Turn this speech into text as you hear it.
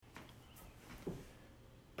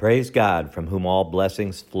Praise God, from whom all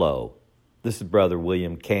blessings flow. This is Brother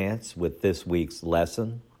William Kantz with this week's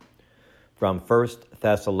lesson from 1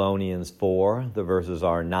 Thessalonians 4. The verses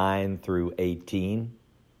are 9 through 18,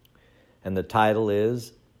 and the title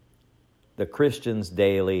is The Christian's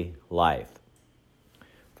Daily Life.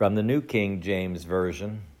 From the New King James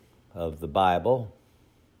Version of the Bible,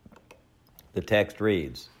 the text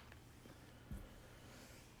reads,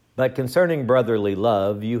 "But concerning brotherly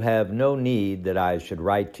love, you have no need that I should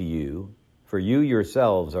write to you, for you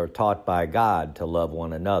yourselves are taught by God to love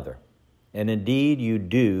one another. And indeed you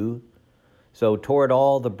do so toward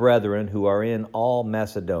all the brethren who are in all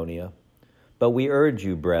Macedonia. But we urge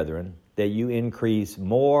you, brethren, that you increase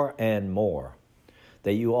more and more,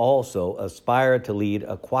 that you also aspire to lead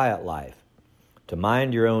a quiet life, to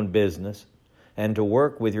mind your own business, and to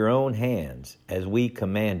work with your own hands, as we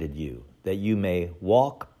commanded you, that you may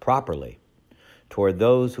walk properly toward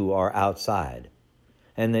those who are outside,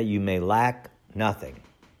 and that you may lack nothing.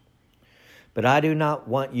 But I do not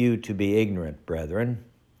want you to be ignorant, brethren,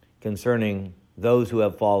 concerning those who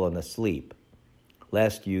have fallen asleep,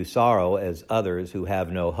 lest you sorrow as others who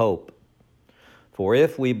have no hope. For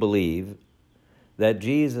if we believe that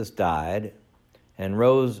Jesus died and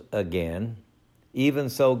rose again, even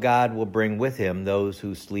so God will bring with him those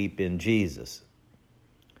who sleep in Jesus.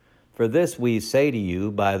 For this we say to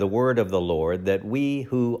you by the word of the Lord, that we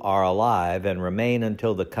who are alive and remain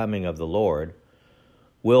until the coming of the Lord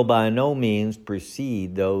will by no means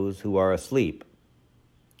precede those who are asleep.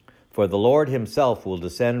 For the Lord himself will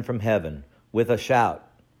descend from heaven with a shout,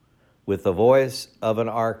 with the voice of an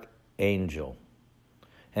archangel,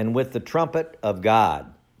 and with the trumpet of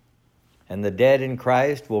God, and the dead in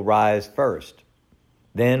Christ will rise first.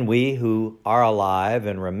 Then we who are alive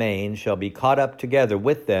and remain shall be caught up together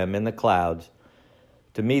with them in the clouds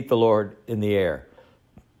to meet the Lord in the air.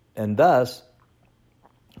 And thus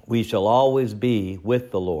we shall always be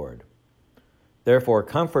with the Lord. Therefore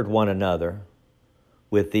comfort one another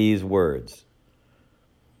with these words."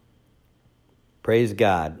 Praise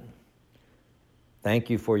God. Thank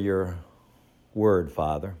you for your word,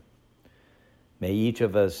 Father. May each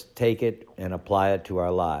of us take it and apply it to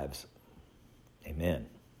our lives. Amen.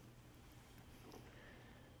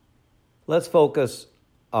 Let's focus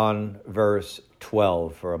on verse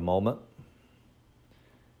 12 for a moment.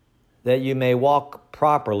 That you may walk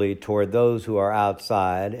properly toward those who are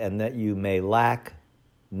outside, and that you may lack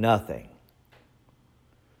nothing.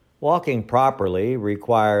 Walking properly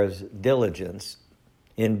requires diligence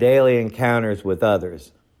in daily encounters with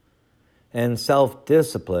others, and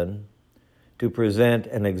self-discipline to present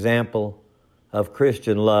an example of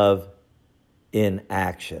Christian love in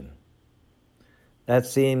action. That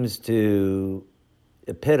seems to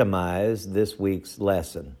epitomize this week's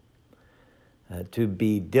lesson. To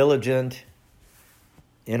be diligent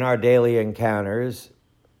in our daily encounters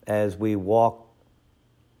as we walk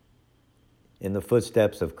in the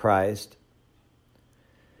footsteps of Christ,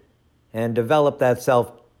 and develop that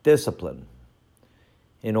self-discipline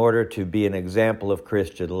in order to be an example of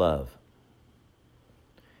Christian love.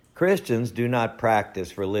 Christians do not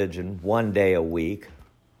practice religion one day a week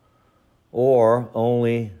or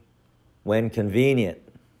only when convenient.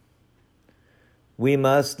 We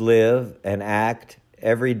must live and act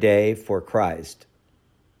every day for Christ.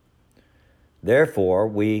 Therefore,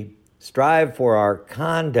 we strive for our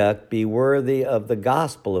conduct be worthy of the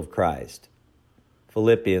gospel of Christ,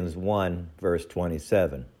 Philippians 1, verse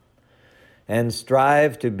 27, and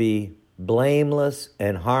strive to be blameless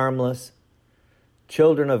and harmless,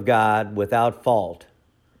 children of God without fault,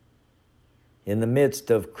 in the midst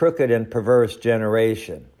of crooked and perverse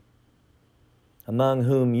generation, among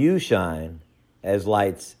whom you shine as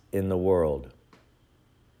lights in the world.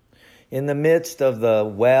 In the midst of the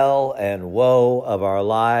well and woe of our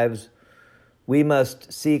lives, we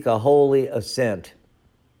must seek a holy ascent.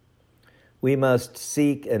 We must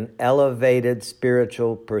seek an elevated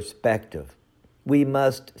spiritual perspective. We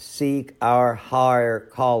must seek our higher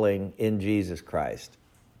calling in Jesus Christ.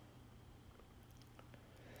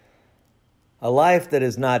 A life that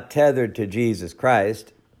is not tethered to Jesus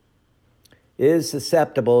Christ is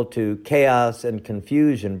susceptible to chaos and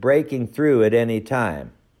confusion breaking through at any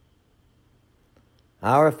time.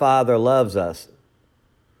 Our Father loves us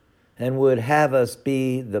and would have us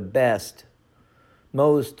be the best,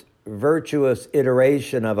 most virtuous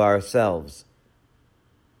iteration of ourselves.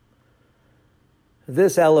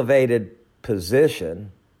 This elevated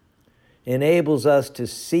position enables us to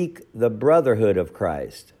seek the brotherhood of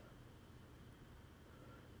Christ.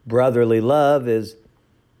 Brotherly love is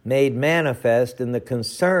made manifest in the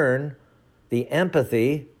concern, the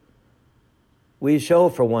empathy we show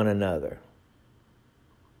for one another.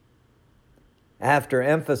 After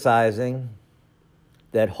emphasizing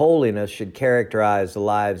that holiness should characterize the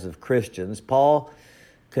lives of Christians, Paul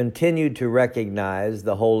continued to recognize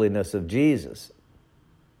the holiness of Jesus.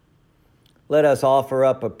 Let us offer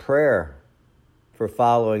up a prayer for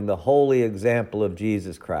following the holy example of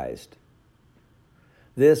Jesus Christ.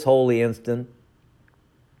 This holy instant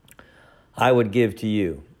I would give to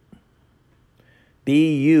you.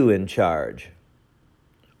 Be you in charge,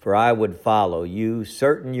 for I would follow you.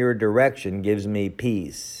 Certain your direction gives me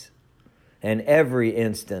peace, and every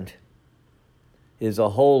instant is a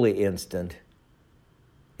holy instant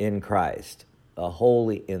in Christ. A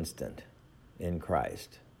holy instant in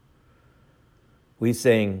Christ. We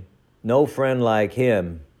sing, "No friend like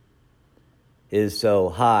him is so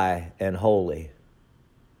high and holy."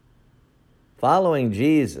 Following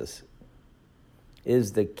Jesus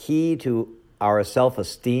is the key to our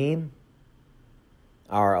self-esteem,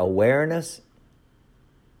 our awareness,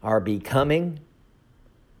 our becoming.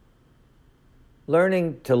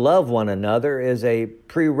 Learning to love one another is a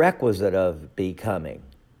prerequisite of becoming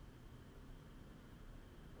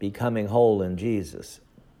whole in Jesus.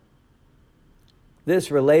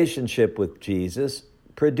 This relationship with Jesus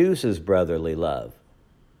produces brotherly love.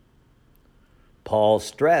 Paul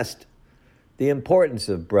stressed the importance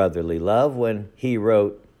of brotherly love when he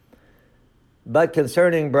wrote, "But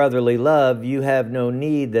concerning brotherly love, you have no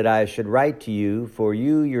need that I should write to you, for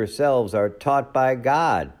you yourselves are taught by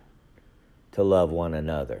God to love one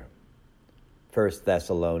another." 1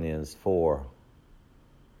 Thessalonians 4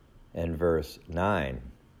 and verse 9.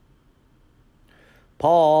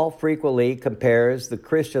 Paul frequently compares the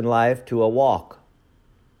Christian life to a walk.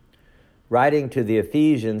 Writing to the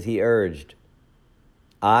Ephesians, he urged,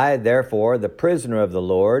 "I, therefore, the prisoner of the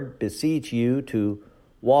Lord, beseech you to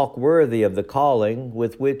walk worthy of the calling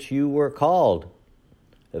with which you were called."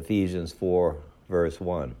 Ephesians 4, verse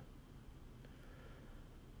 1.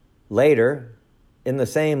 Later, in the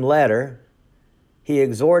same letter, he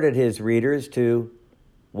exhorted his readers to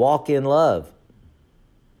walk in love.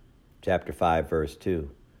 Chapter 5, verse 2.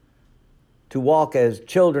 To walk as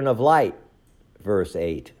children of light, verse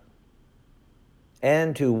 8.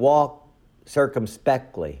 And to walk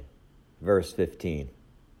circumspectly, verse 15.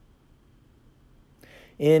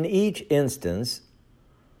 In each instance,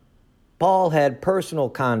 Paul had personal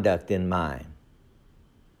conduct in mind.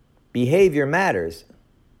 Behavior matters.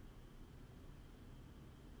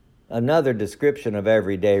 Another description of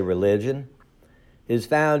everyday religion is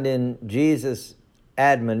found in Jesus'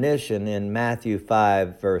 admonition in Matthew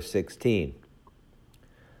 5, verse 16.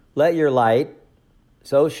 "Let your light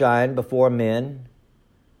so shine before men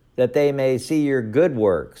that they may see your good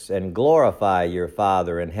works and glorify your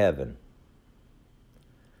Father in heaven."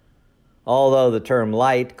 Although the term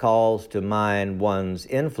light calls to mind one's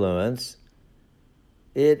influence,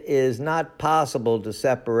 it is not possible to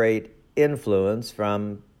separate influence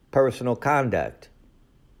from personal conduct.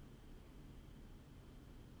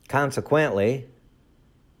 Consequently,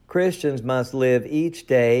 Christians must live each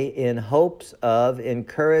day in hopes of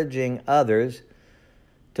encouraging others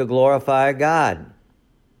to glorify God.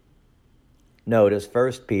 Notice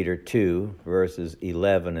 1 Peter 2, verses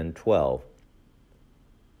 11 and 12.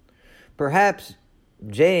 Perhaps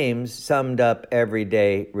James summed up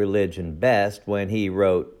everyday religion best when he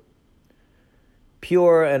wrote,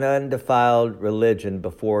 "Pure and undefiled religion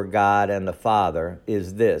before God and the Father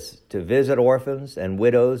is this, to visit orphans and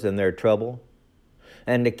widows in their trouble,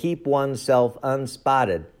 and to keep oneself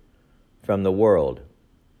unspotted from the world."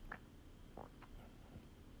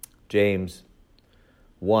 James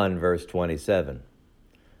 1, verse 27.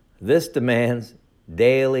 This demands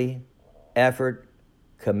daily effort,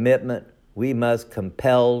 commitment. We must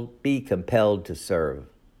be compelled to serve.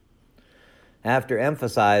 After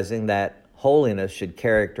emphasizing that holiness should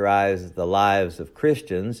characterize the lives of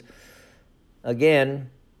Christians, again,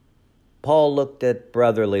 Paul looked at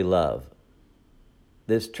brotherly love.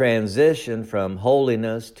 This transition from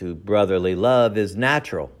holiness to brotherly love is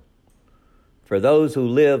natural. For those who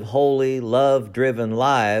live holy, love-driven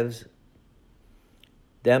lives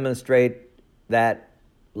demonstrate that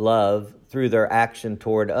love through their action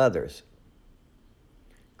toward others.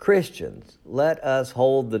 Christians, let us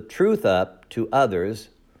hold the truth up to others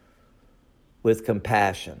with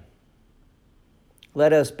compassion.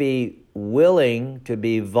 Let us be willing to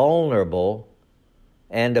be vulnerable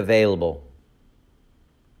and available.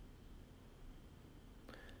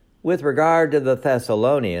 With regard to the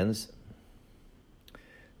Thessalonians,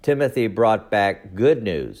 Timothy brought back good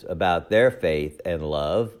news about their faith and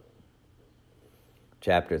love.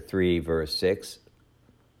 Chapter 3, verse 6.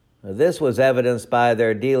 This was evidenced by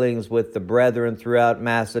their dealings with the brethren throughout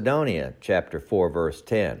Macedonia. Chapter 4, verse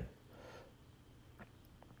 10.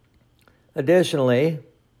 Additionally,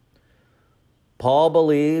 Paul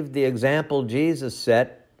believed the example Jesus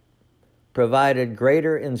set provided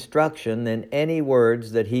greater instruction than any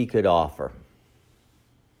words that he could offer.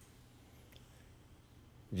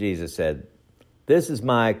 Jesus said, "This is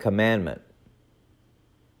my commandment,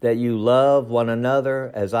 that you love one another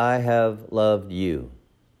as I have loved you.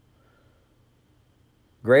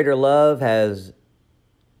 Greater love has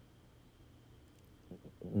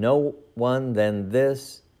no one than to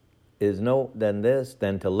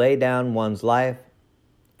lay down one's life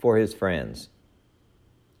for his friends."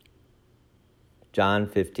 John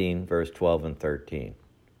 15, verse 12 and 13.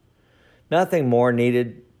 Nothing more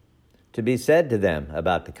needed to be said to them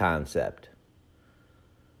about the concept.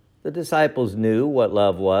 The disciples knew what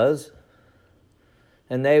love was,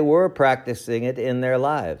 and they were practicing it in their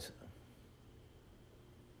lives.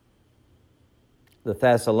 The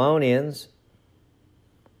Thessalonians,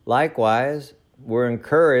 likewise, were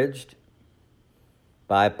encouraged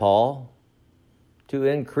by Paul to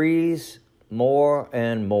increase more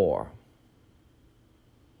and more.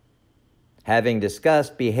 Having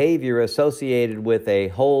discussed behavior associated with a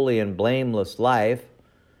holy and blameless life,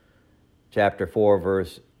 chapter 4,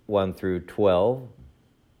 verse 1 through 12,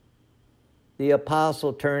 the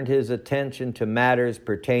apostle turned his attention to matters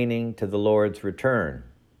pertaining to the Lord's return.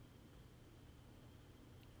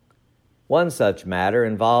 One such matter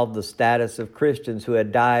involved the status of Christians who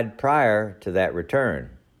had died prior to that return.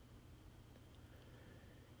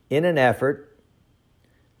 In an effort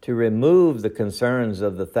to remove the concerns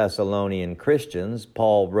of the Thessalonian Christians,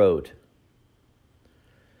 Paul wrote,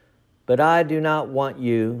 "But I do not want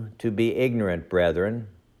you to be ignorant, brethren,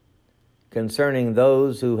 concerning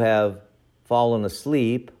those who have fallen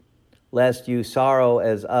asleep, lest you sorrow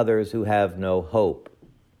as others who have no hope."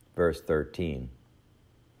 Verse 13.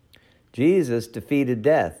 Jesus defeated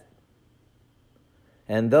death,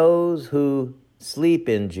 and those who sleep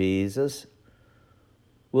in Jesus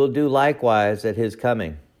will do likewise at his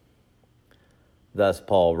coming. Thus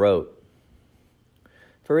Paul wrote,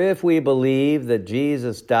 "For if we believe that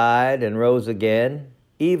Jesus died and rose again,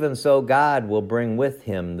 even so God will bring with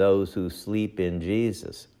him those who sleep in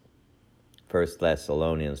Jesus." 1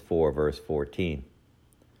 Thessalonians 4, verse 14.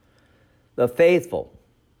 The faithful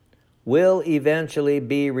will eventually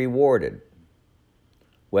be rewarded,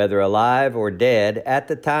 whether alive or dead, at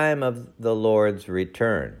the time of the Lord's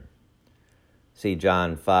return. See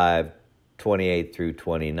John 5, 28 through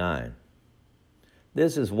 29.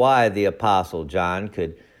 This is why the Apostle John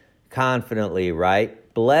could confidently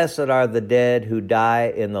write, "Blessed are the dead who die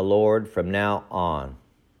in the Lord from now on.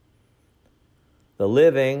 The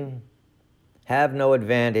living have no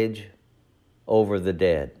advantage over the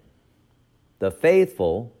dead. The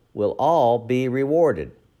faithful will all be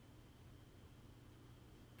rewarded."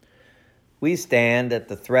 We stand at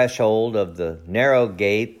the threshold of the narrow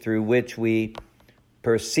gate through which we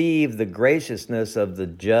perceive the graciousness of the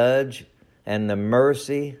Judge and the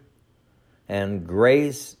mercy and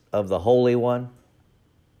grace of the Holy One.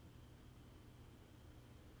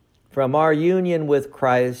 From our union with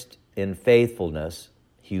Christ in faithfulness,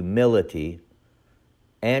 humility,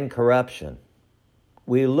 and corruption,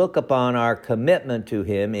 we look upon our commitment to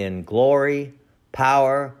him in glory,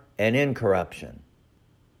 power, and incorruption.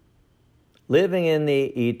 Living in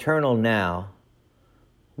the eternal now,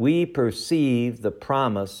 we perceive the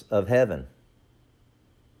promise of heaven.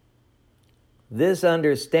 This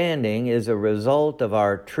understanding is a result of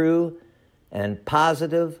our true and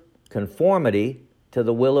positive conformity to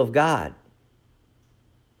the will of God.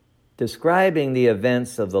 Describing the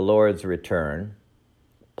events of the Lord's return,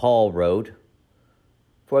 Paul wrote,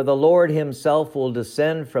 "For the Lord himself will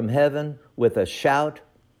descend from heaven with a shout,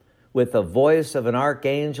 with the voice of an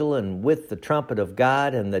archangel, and with the trumpet of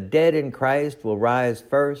God, and the dead in Christ will rise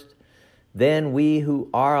first. Then we who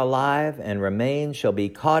are alive and remain shall be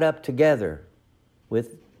caught up together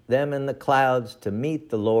with them in the clouds to meet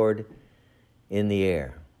the Lord in the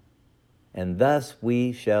air. And thus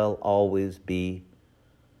we shall always be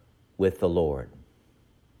with the Lord."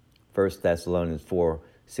 1 Thessalonians 4,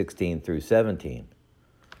 16 through 17.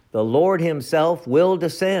 The Lord himself will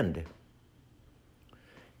descend.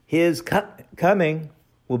 His coming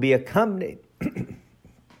will be accompanied,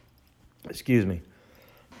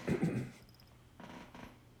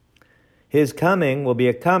 His coming will be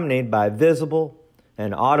accompanied by visible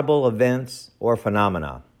and audible events or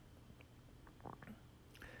phenomena.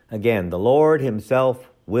 Again, the Lord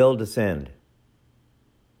himself will descend.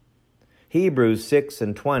 Hebrews 6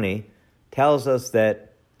 and 20 tells us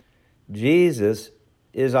that Jesus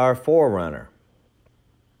is our forerunner.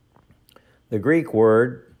 The Greek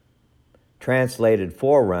word translated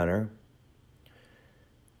forerunner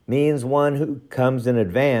means one who comes in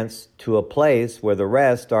advance to a place where the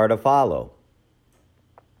rest are to follow.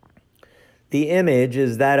 The image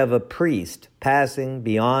is that of a priest passing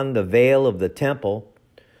beyond the veil of the temple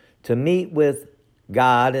to meet with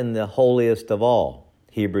God in the holiest of all,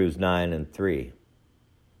 Hebrews 9:3.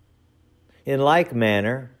 In like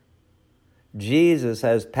manner, Jesus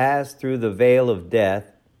has passed through the veil of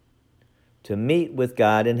death to meet with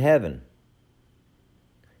God in heaven.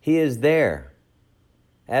 He is there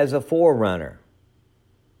as a forerunner.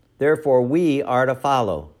 Therefore, we are to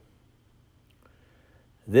follow.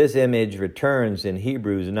 This image returns in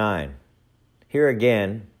Hebrews 9. Here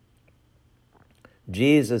again,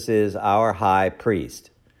 Jesus is our high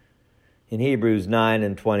priest. In Hebrews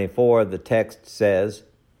 9:24, the text says,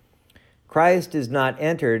 Christ is not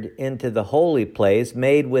entered into the holy place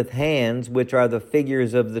made with hands, which are the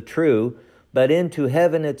figures of the true, but into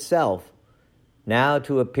heaven itself, now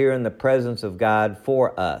to appear in the presence of God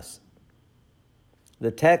for us.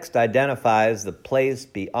 The text identifies the place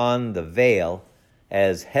beyond the veil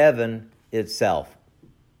as heaven itself.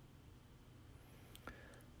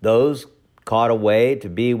 Those caught away to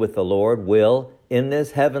be with the Lord will, in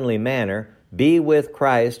this heavenly manner, be with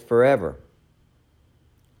Christ forever.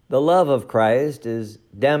 The love of Christ is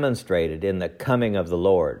demonstrated in the coming of the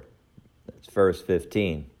Lord. That's verse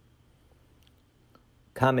 15.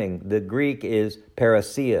 Coming, the Greek is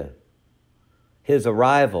parousia, his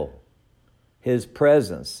arrival, his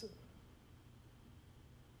presence.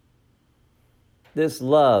 This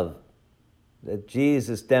love that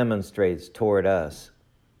Jesus demonstrates toward us,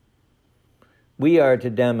 we are to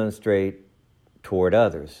demonstrate toward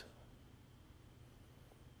others.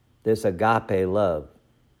 This agape love.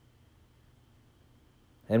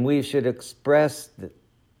 And we should express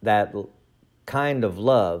that kind of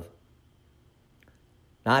love,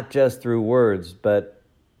 not just through words, but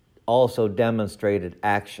also demonstrated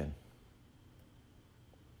action.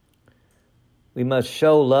 We must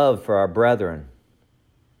show love for our brethren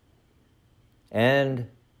and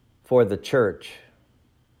for the church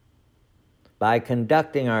by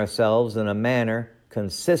conducting ourselves in a manner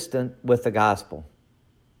consistent with the gospel.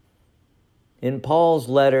 In Paul's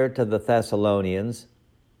letter to the Thessalonians,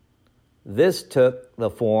 this took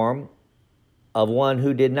the form of one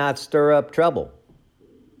who did not stir up trouble,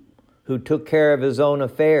 who took care of his own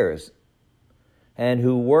affairs, and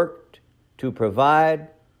who worked to provide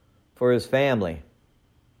for his family.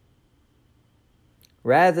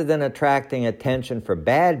 Rather than attracting attention for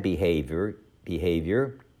bad behavior,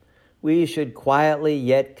 we should quietly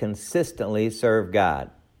yet consistently serve God.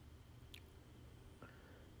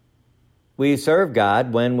 We serve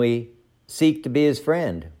God when we seek to be his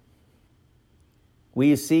friend.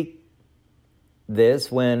 We seek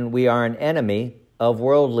this when we are an enemy of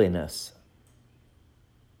worldliness.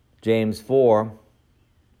 James 4,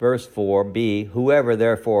 verse 4b, whoever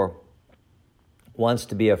therefore wants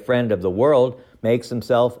to be a friend of the world makes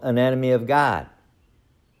himself an enemy of God.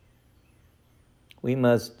 We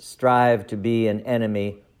must strive to be an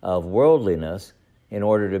enemy of worldliness in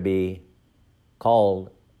order to be called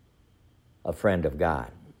a friend of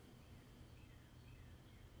God.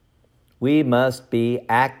 We must be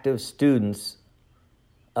active students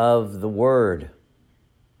of the Word.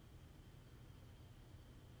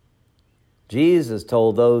 Jesus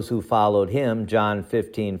told those who followed him, John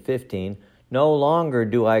 15:15, no longer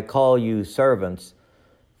do I call you servants,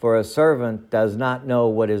 for a servant does not know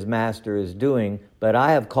what his master is doing, but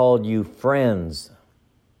I have called you friends.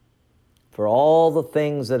 For all the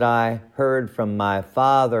things that I heard from my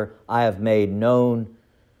Father, I have made known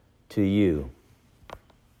to you.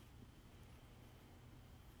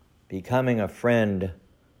 Becoming a friend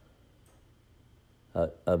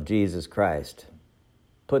of Jesus Christ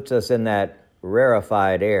puts us in that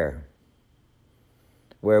rarefied air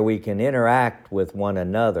where we can interact with one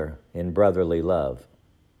another in brotherly love.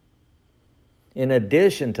 In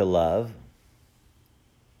addition to love,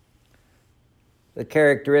 the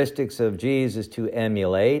characteristics of Jesus to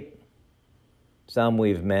emulate, some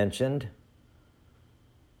we've mentioned,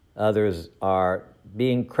 others are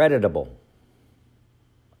being creditable,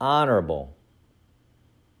 honorable,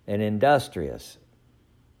 and industrious.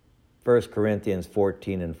 1 Corinthians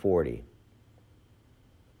 14:40.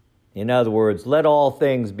 In other words, let all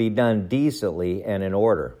things be done decently and in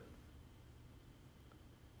order.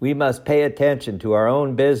 We must pay attention to our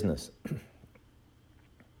own business.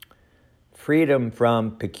 Freedom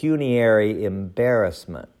from pecuniary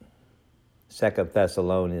embarrassment. 2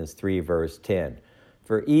 Thessalonians 3, verse 10.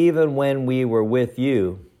 For even when we were with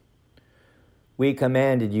you, we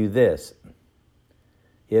commanded you this: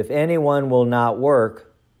 if anyone will not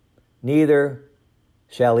work, neither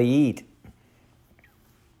shall he eat.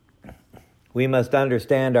 We must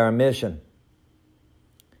understand our mission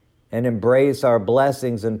and embrace our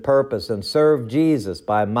blessings and purpose and serve Jesus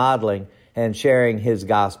by modeling and sharing his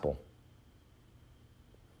gospel.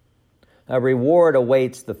 A reward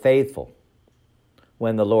awaits the faithful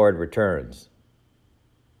when the Lord returns.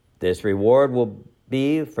 This reward will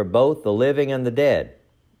be for both the living and the dead.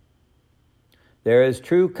 There is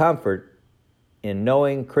true comfort in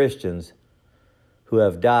knowing Christians who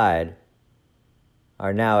have died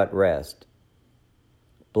are now at rest.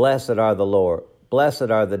 Blessed are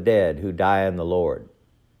the dead who die in the Lord.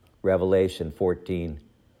 Revelation 14,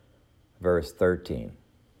 verse 13.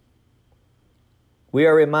 We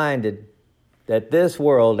are reminded that this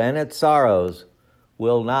world and its sorrows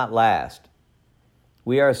will not last.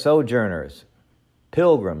 We are sojourners,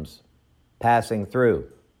 pilgrims passing through.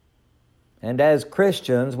 And as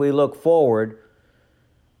Christians, we look forward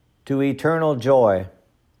to eternal joy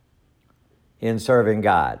in serving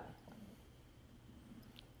God.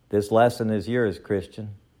 This lesson is yours,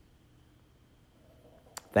 Christian.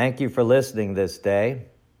 Thank you for listening this day.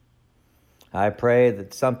 I pray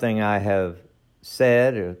that something I have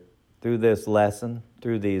said through this lesson,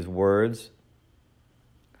 through these words,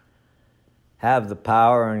 have the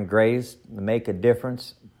power and grace to make a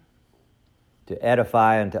difference, to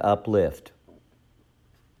edify and to uplift.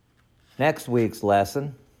 Next week's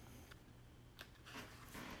lesson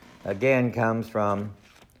again comes from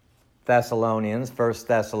Thessalonians, 1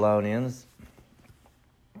 Thessalonians,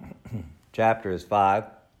 chapters 5.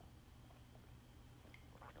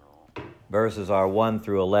 Verses are 1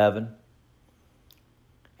 through 11.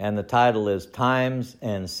 And the title is Times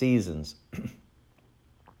and Seasons.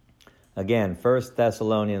 Again, 1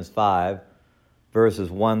 Thessalonians 5, verses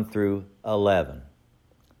 1 through 11.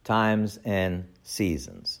 Times and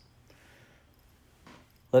Seasons.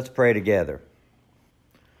 Let's pray together.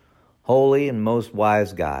 Holy and most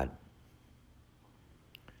wise God,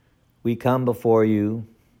 we come before you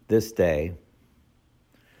this day,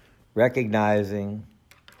 recognizing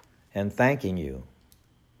and thanking you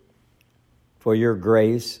for your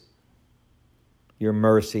grace, your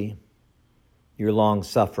mercy, your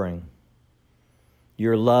long-suffering,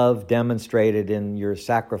 your love demonstrated in your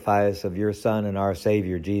sacrifice of your Son and our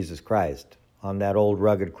Savior, Jesus Christ, on that old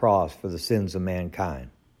rugged cross for the sins of mankind.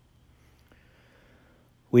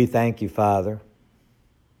 We thank you, Father.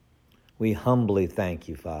 We humbly thank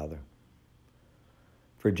you, Father,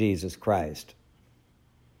 for Jesus Christ,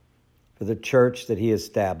 for the church that he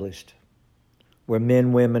established, where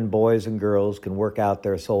men, women, boys, and girls can work out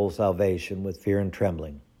their soul salvation with fear and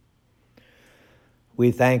trembling.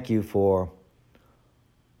 We thank you for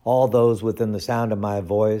all those within the sound of my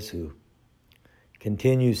voice who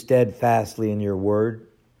continue steadfastly in your word.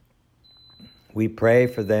 We pray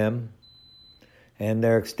for them and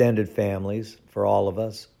their extended families, for all of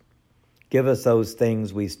us. Give us those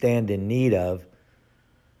things we stand in need of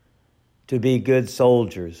to be good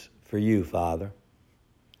soldiers for you, Father,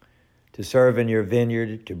 to serve in your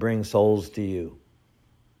vineyard, to bring souls to you.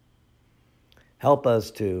 Help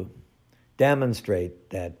us to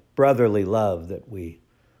demonstrate that brotherly love that we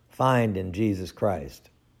find in Jesus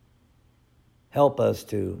Christ. Help us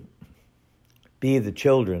to be the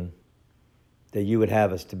children that you would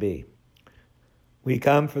have us to be. We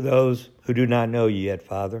come for those who do not know you yet,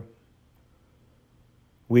 Father.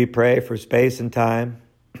 We pray for space and time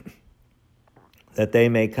that they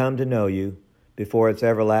may come to know you before it's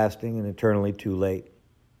everlasting and eternally too late.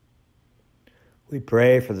 We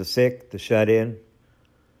pray for the sick, the shut in.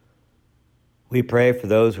 We pray for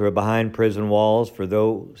those who are behind prison walls, for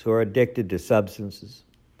those who are addicted to substances,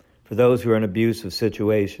 for those who are in abusive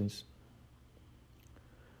situations,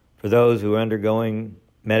 for those who are undergoing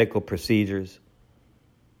medical procedures.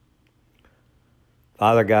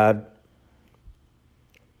 Father God,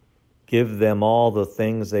 give them all the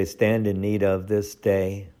things they stand in need of this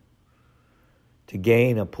day to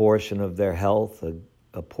gain a portion of their health,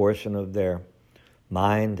 a portion of their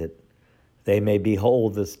mind, that they may be whole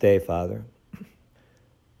this day, Father.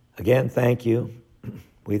 Again, thank you.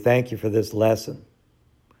 We thank you for this lesson.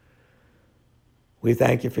 We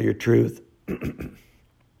thank you for your truth.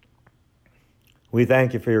 We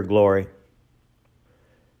thank you for your glory.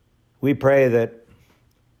 We pray that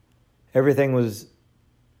everything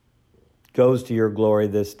goes to your glory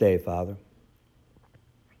this day, Father.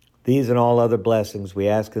 These and all other blessings we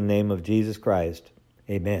ask in the name of Jesus Christ.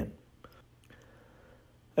 Amen.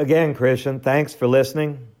 Again, Christian, thanks for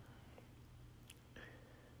listening.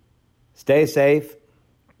 Stay safe.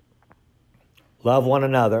 Love one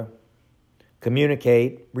another.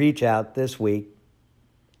 Communicate, reach out this week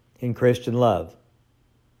in Christian love.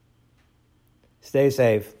 Stay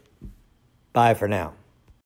safe. Bye for now.